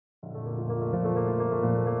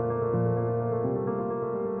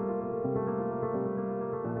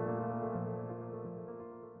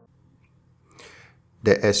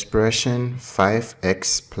The expression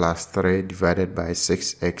 5x plus 3 divided by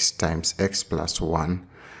 6x times x plus 1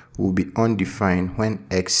 will be undefined when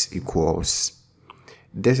x equals.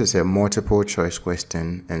 This is a multiple choice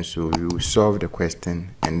question, and so we will solve the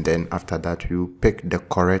question, and then after that we will pick the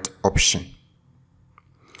correct option.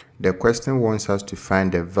 The question wants us to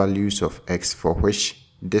find the values of x for which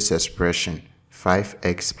this expression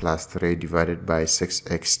 5x plus 3 divided by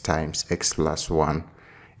 6x times x plus 1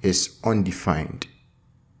 is undefined.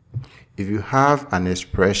 If you have an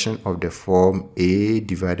expression of the form a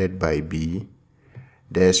divided by b,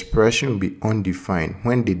 the expression will be undefined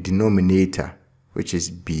when the denominator, which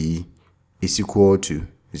is b, is equal to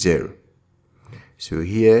 0. So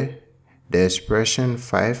here, the expression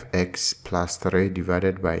 5x plus 3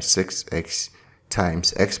 divided by 6x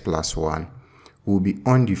times x plus 1 will be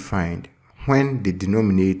undefined when the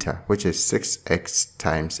denominator, which is 6x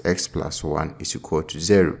times x plus 1, is equal to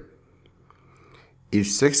 0. If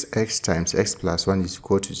 6x times x plus 1 is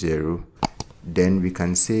equal to 0, then we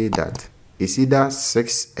can say that it's either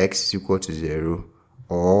 6x is equal to 0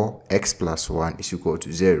 or x plus 1 is equal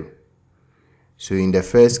to 0. So in the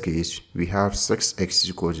first case, we have 6x is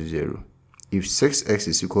equal to 0. If 6x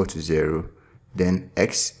is equal to 0, then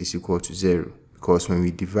x is equal to 0, because when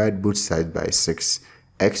we divide both sides by 6,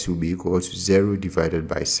 x will be equal to 0 divided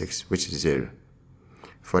by 6, which is 0.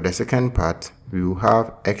 For the second part, we will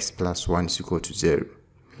have x plus 1 is equal to 0.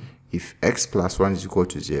 If x plus 1 is equal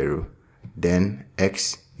to 0, then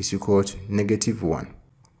x is equal to negative 1.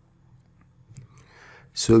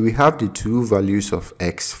 So we have the two values of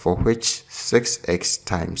x for which 6x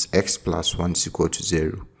times x plus 1 is equal to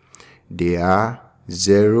 0. They are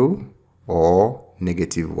 0 or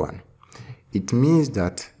negative 1. It means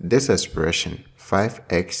that this expression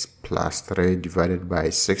 5x plus 3 divided by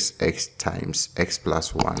 6x times x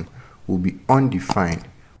plus 1 will be undefined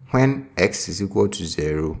when x is equal to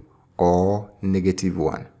 0 or negative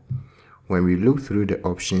 1. When we look through the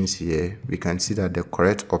options here, we can see that the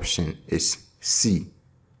correct option is C.